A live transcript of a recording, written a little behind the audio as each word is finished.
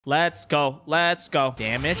Let's go. Let's go.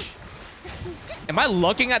 Damage. Am I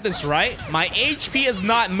looking at this right? My HP is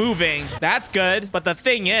not moving. That's good. But the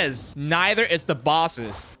thing is, neither is the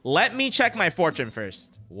boss's. Let me check my fortune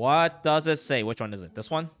first. What does it say? Which one is it? This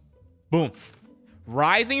one? Boom.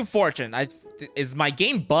 Rising fortune. Is my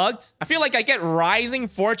game bugged? I feel like I get rising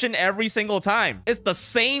fortune every single time. It's the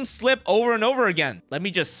same slip over and over again. Let me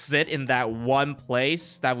just sit in that one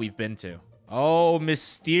place that we've been to. Oh,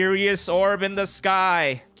 mysterious orb in the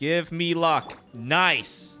sky. Give me luck.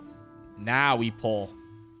 Nice. Now we pull.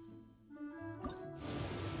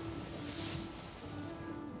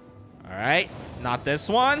 All right. Not this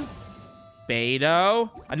one. Beto.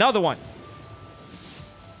 Another one.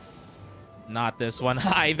 Not this one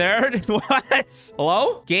either. What?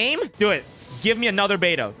 Hello? Game? Do it. Give me another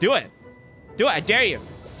Beto. Do it. Do it. I dare you.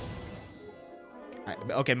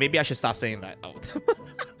 Okay, maybe I should stop saying that. Oh.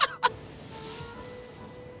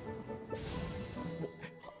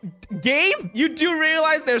 Game? You do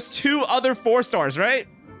realize there's 2 other 4 stars, right?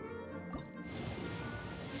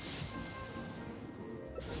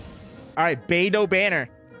 All right, Beto banner.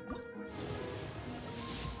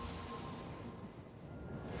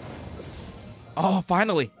 Oh,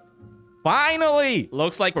 finally. Finally!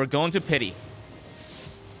 Looks like we're going to pity.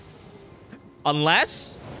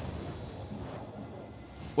 Unless...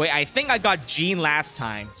 Wait, I think I got Jean last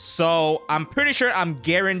time. So, I'm pretty sure I'm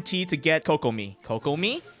guaranteed to get Kokomi.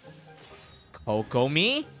 Kokomi?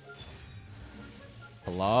 Kokomi?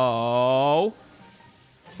 Hello?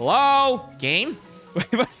 Hello? Game?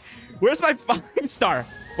 Where's my 5-star?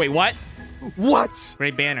 Wait, what? What?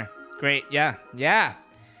 Great banner. Great. Yeah. Yeah.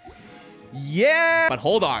 Yeah. But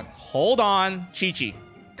hold on. Hold on. Chi-Chi.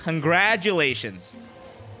 Congratulations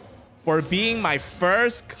for being my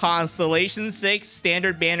first Constellation 6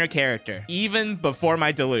 standard banner character, even before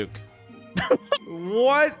my Diluc.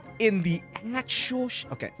 What in the actual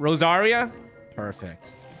okay, Rosaria?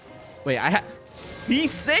 Perfect. Wait, I have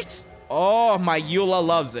C6? Oh, my Eula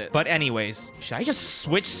loves it. But anyways, should I just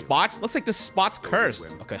switch spots? Looks like this spot's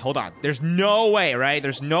cursed. Okay, hold on. There's no way, right?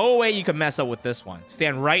 There's no way you can mess up with this one.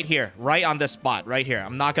 Stand right here, right on this spot, right here.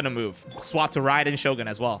 I'm not gonna move. Swap to Raiden Shogun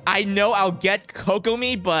as well. I know I'll get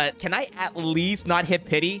Kokomi, but can I at least not hit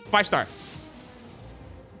pity? 5-star.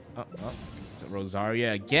 Oh, it's a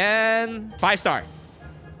Rosaria again. 5-star.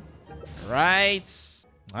 Right.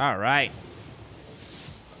 All right.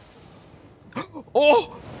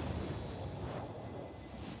 Oh!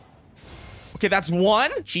 Okay, that's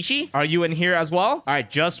 1. Chi-Chi, are you in here as well? All right,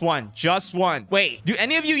 just 1. Just 1. Wait, do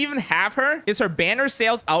any of you even have her? Is her banner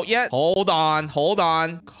sales out yet? Hold on. Hold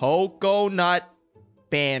on. Coconut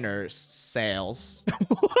banners sales.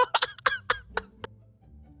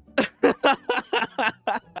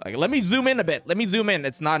 Okay, let me zoom in a bit. Let me zoom in.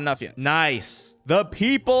 It's not enough yet. Nice. The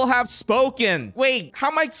people have spoken. Wait, how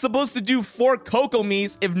am I supposed to do 4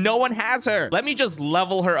 Kokomis if no one has her? Let me just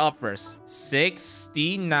level her up first.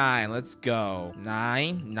 69. Let's go.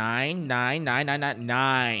 9, 9, 9, 9, 9, 9,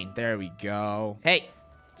 9. There we go. Hey,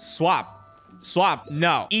 swap. Swap.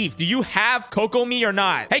 No. Eve, do you have Kokomi or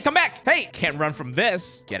not? Hey, come back. Hey, can't run from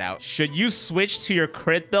this. Get out. Should you switch to your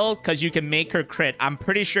crit build? Because you can make her crit. I'm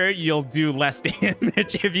pretty sure you'll do less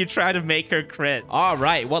damage if you try to make her crit. All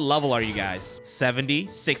right. What level are you guys? 70,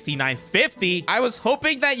 69, 50. I was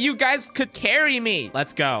hoping that you guys could carry me.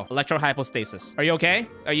 Let's go. Electro hypostasis. Are you okay?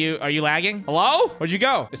 Are you lagging? Hello? Where'd you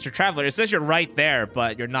go? Mr. Traveler, it says you're right there,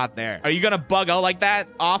 but you're not there. Are you gonna bug out like that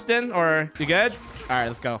often, or you good? All right,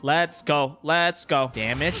 let's go. Let's go. Let's go.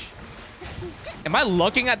 Damage. Am I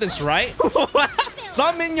looking at this right?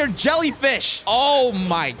 Summon your jellyfish. Oh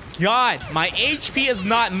my god. My HP is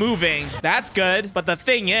not moving. That's good. But the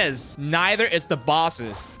thing is, neither is the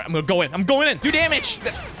boss's. I'm gonna go in. I'm going in. Do damage.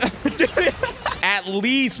 At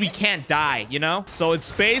least we can't die, you know? So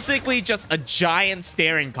it's basically just a giant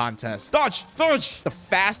staring contest. Dodge. Dodge. The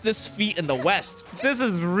fastest feet in the West. This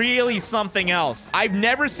is really something else. I've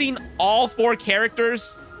never seen all 4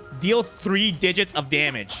 characters deal 3 digits of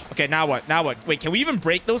damage. Okay, now what? Now what? Wait, can we even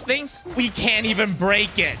break those things? We can't even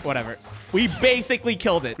break it. Whatever. We basically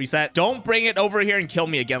killed it. Reset. Don't bring it over here and kill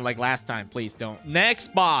me again like last time. Please don't.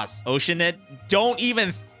 Next boss. Oceanid. Don't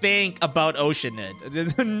even think about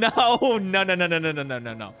Oceanid. No. No, no, no, no, no, no, no,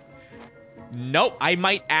 no, no. Nope. I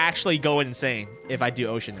might actually go insane if I do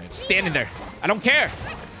Oceanid. Standing there. I don't care.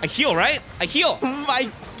 I heal, right? I heal. Oh my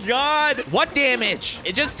god. What damage?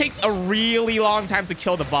 It just takes a really long time to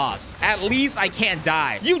kill the boss. At least I can't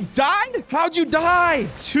die. You died? How'd you die?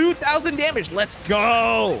 2,000 damage. Let's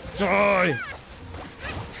go. Die.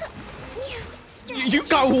 You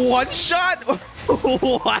got 1 shot?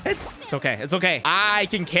 What? It's okay. It's okay. I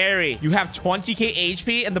can carry. You have 20k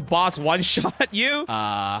HP and the boss one-shot you?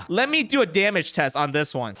 Let me do a damage test on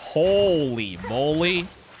this one. Holy moly.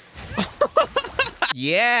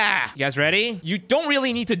 Yeah. You guys ready? You don't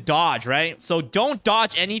really need to dodge, right? So don't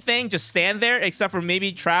dodge anything. Just stand there, except for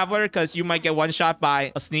maybe Traveler, because you might get one shot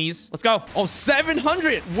by a sneeze. Let's go. Oh,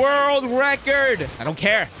 700 world record. I don't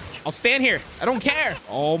care. I'll stand here. I don't care.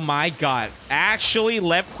 Oh my god. Actually,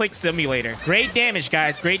 left click simulator. Great damage,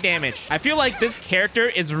 guys. Great damage. I feel like this character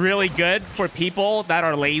is really good for people that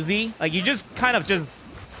are lazy. Like, you just kind of just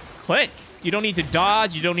click. You don't need to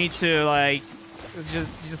dodge. You don't need to, like... you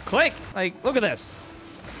just click. Like, look at this.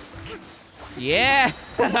 Yeah.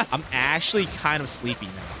 I'm actually kind of sleepy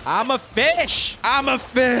now. I'm a fish. I'm a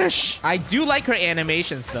fish. I do like her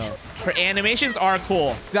animations, though. Her animations are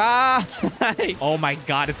cool. Die. Oh my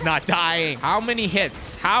god, it's not dying. How many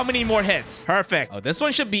hits? How many more hits? Perfect. Oh, this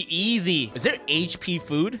one should be easy. Is there HP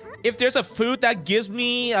food? If there's a food that gives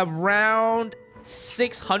me around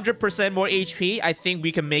 600% more HP, I think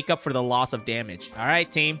we can make up for the loss of damage. All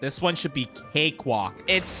right, team. This one should be cakewalk.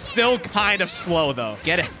 It's still kind of slow, though.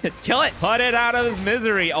 Get it. Kill it. Put it out of his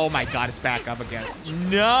misery. Oh, my God. It's back up again.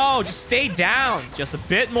 No, just stay down. Just a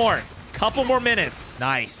bit more. Couple more minutes.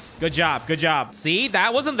 Nice. Good job. Good job. See,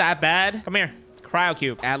 that wasn't that bad. Come here. Cryo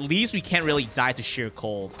cube. At least we can't really die to sheer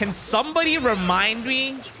cold. Can somebody remind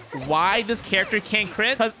me why this character can't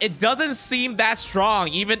crit? Because it doesn't seem that strong,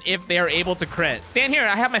 even if they are able to crit. Stand here.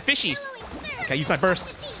 I have my fishies. Okay, use my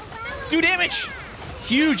burst. Do damage.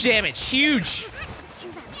 Huge damage. Huge.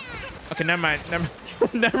 Okay, never mind.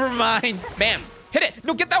 Never mind. Bam. Hit it.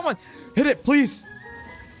 No, get that one. Hit it, please.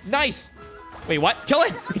 Nice. Wait, what? Kill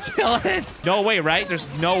it. Kill it. No way, right? There's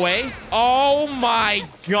no way. Oh my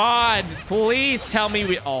god. Please tell me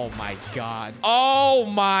we... Oh my god. Oh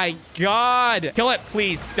my god. Kill it,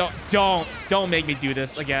 please. Don't make me do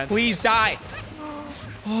this again. Please die.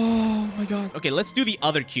 Oh my god. Okay, let's do the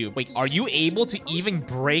other cube. Wait, are you able to even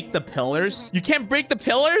break the pillars? You can't break the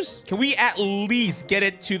pillars? Can we at least get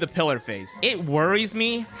it to the pillar phase? It worries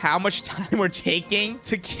me how much time we're taking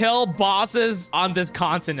to kill bosses on this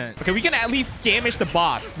continent. Okay, we can at least damage the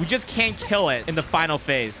boss. We just can't kill it in the final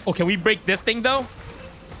phase. Oh, can we break this thing though?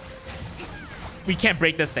 We can't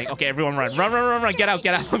break this thing. Okay, everyone run. Run. Get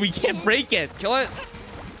out. We can't break it. Kill it.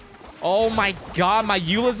 Oh my god, my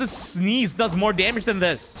Euless' sneeze does more damage than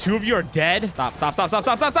this. Two of you are dead.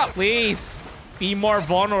 Stop. Please. Be more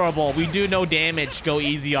vulnerable. We do no damage. Go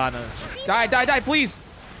easy on us. Die, please.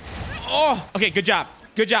 Oh, okay, good job.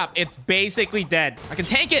 Good job. It's basically dead. I can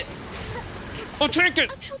tank it. Oh, tank it.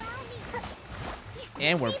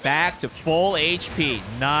 And we're back to full HP.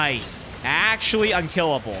 Nice. Actually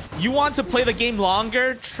unkillable. You want to play the game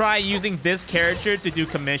longer? Try using this character to do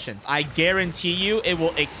commissions. I guarantee you it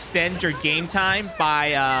will extend your game time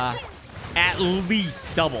by at least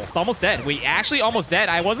double. It's almost dead. Wait, actually almost dead.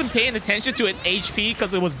 I wasn't paying attention to its HP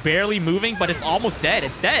because it was barely moving, but it's almost dead.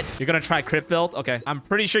 It's dead. You're gonna try crit build? Okay. I'm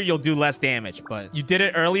pretty sure you'll do less damage, but you did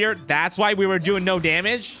it earlier. That's why we were doing no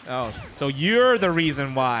damage. Oh, so you're the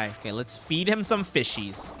reason why. Okay, let's feed him some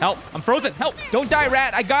fishies. Help. I'm frozen. Help. Don't die,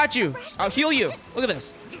 rat. I got you. I'll heal you. Look at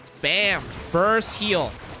this. Bam. Burst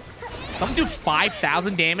heal. Some do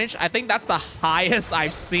 5,000 damage. I think that's the highest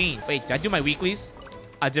I've seen. Wait, did I do my weeklies?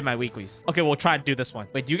 I did my weeklies. Okay, we'll try to do this one.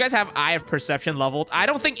 Wait, do you guys have Eye of Perception leveled? I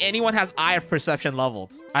don't think anyone has Eye of Perception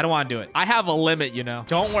leveled. I don't want to do it. I have a limit, you know.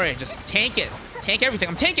 Don't worry. Just tank it. Tank everything.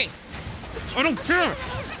 I'm tanking. I don't care.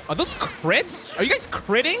 Are those crits? Are you guys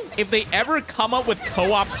critting? If they ever come up with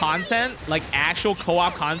co-op content, like actual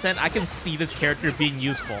co-op content, I can see this character being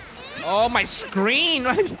useful. Oh, my screen.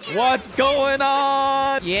 What's going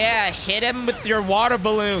on? Yeah, hit him with your water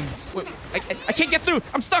balloons. Wait, I can't get through.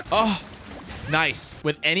 I'm stuck. Oh. Nice.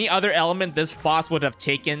 With any other element, this boss would have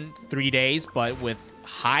taken 3 days, but with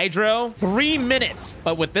Hydro, 3 minutes.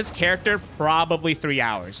 But with this character, probably 3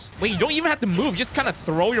 hours. Wait, you don't even have to move. Just kind of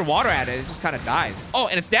throw your water at it. It just kind of dies. Oh,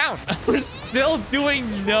 and it's down. We're still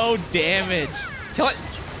doing no damage. Kill it.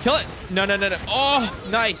 Kill it. No. Oh,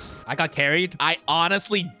 nice. I got carried. I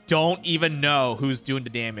honestly don't even know who's doing the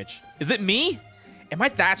damage. Is it me? Am I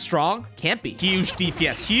that strong? Can't be. Huge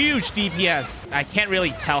DPS. Huge DPS. I can't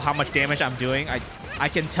really tell how much damage I'm doing. I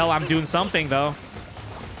can tell I'm doing something, though.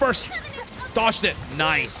 Burst. Dodged it.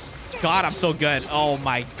 Nice. God, I'm so good. Oh,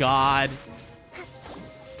 my God.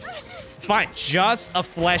 It's fine. Just a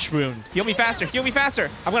flesh wound. Heal me faster. Heal me faster.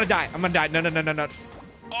 I'm gonna die. No.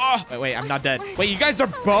 Oh, wait. I'm not dead. Wait, you guys are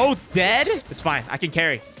both dead? It's fine. I can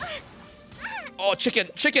carry. Oh, chicken.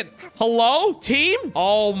 Hello, team?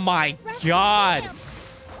 Oh my god.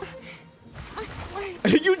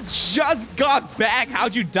 You just got back.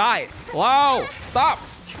 How'd you die? Hello? Stop.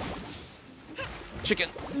 chicken.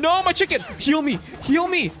 No, my chicken. Heal me. Heal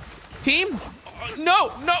me. Team.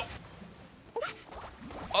 No, no.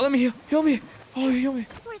 Oh, let me heal. Heal me. Oh, heal me.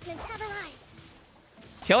 Reinforcements have arrived.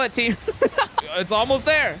 Kill it, team. It's almost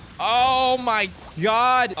there. Oh, my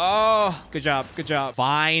God. Oh, good job. Good job.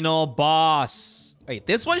 Final boss. Wait,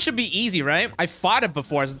 this one should be easy, right? I fought it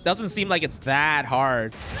before. It doesn't seem like it's that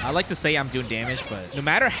hard. I like to say I'm doing damage, but no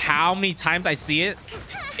matter how many times I see it,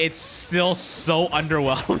 it's still so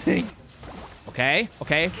underwhelming. Okay.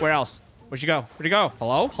 Okay. Where else? Where'd you go? Where'd you go?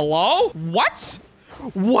 Hello? Hello? What?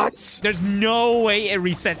 What? There's no way it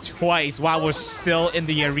reset twice while we're still in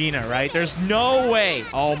the arena, right? There's no way.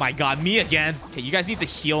 Oh my God, me again. Okay, you guys need to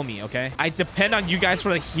heal me, okay? I depend on you guys for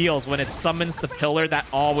the heals when it summons the pillar that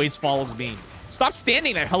always follows me. Stop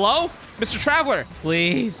standing there. Hello? Mr. Traveler.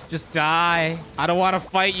 Please, just die. I don't want to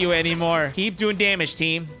fight you anymore. Keep doing damage,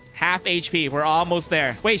 team. Half HP. We're almost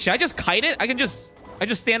there. Wait, should I just kite it? I just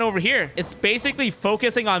stand over here. It's basically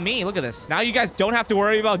focusing on me. Look at this. Now you guys don't have to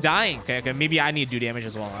worry about dying. Okay, okay. Maybe I need to do damage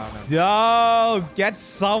as well. I don't know. No, get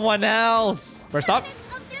someone else. Burst up.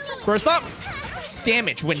 Burst up.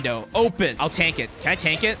 Damage window open. I'll tank it. Can I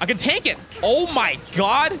tank it? I can tank it. Oh my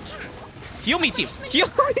God. Heal me, team. Heal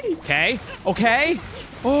me. Okay. Okay.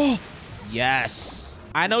 Oh, yes.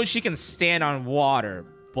 I know she can stand on water,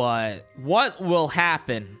 but what will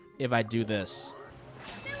happen if I do this?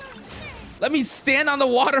 Let me stand on the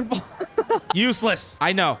waterfall. Useless.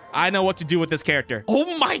 I know. I know what to do with this character.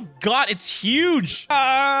 Oh my God, it's huge.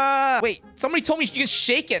 Wait, somebody told me you can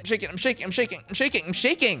shake it. I'm shaking. I'm shaking. I'm shaking. I'm shaking. I'm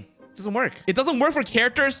shaking. It doesn't work. It doesn't work for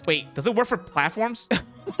characters. Wait, does it work for platforms?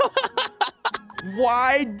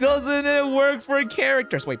 Why doesn't it work for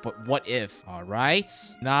characters? Wait, but what if? All right.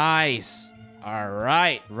 Nice. All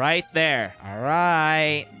right. Right there. All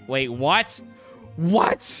right. Wait, what?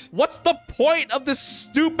 What? What's the point of this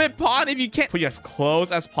stupid pond if you can't put you as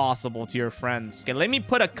close as possible to your friends? Okay, let me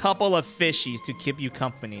put a couple of fishies to keep you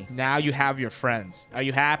company. Now you have your friends. Are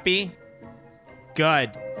you happy?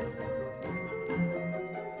 Good.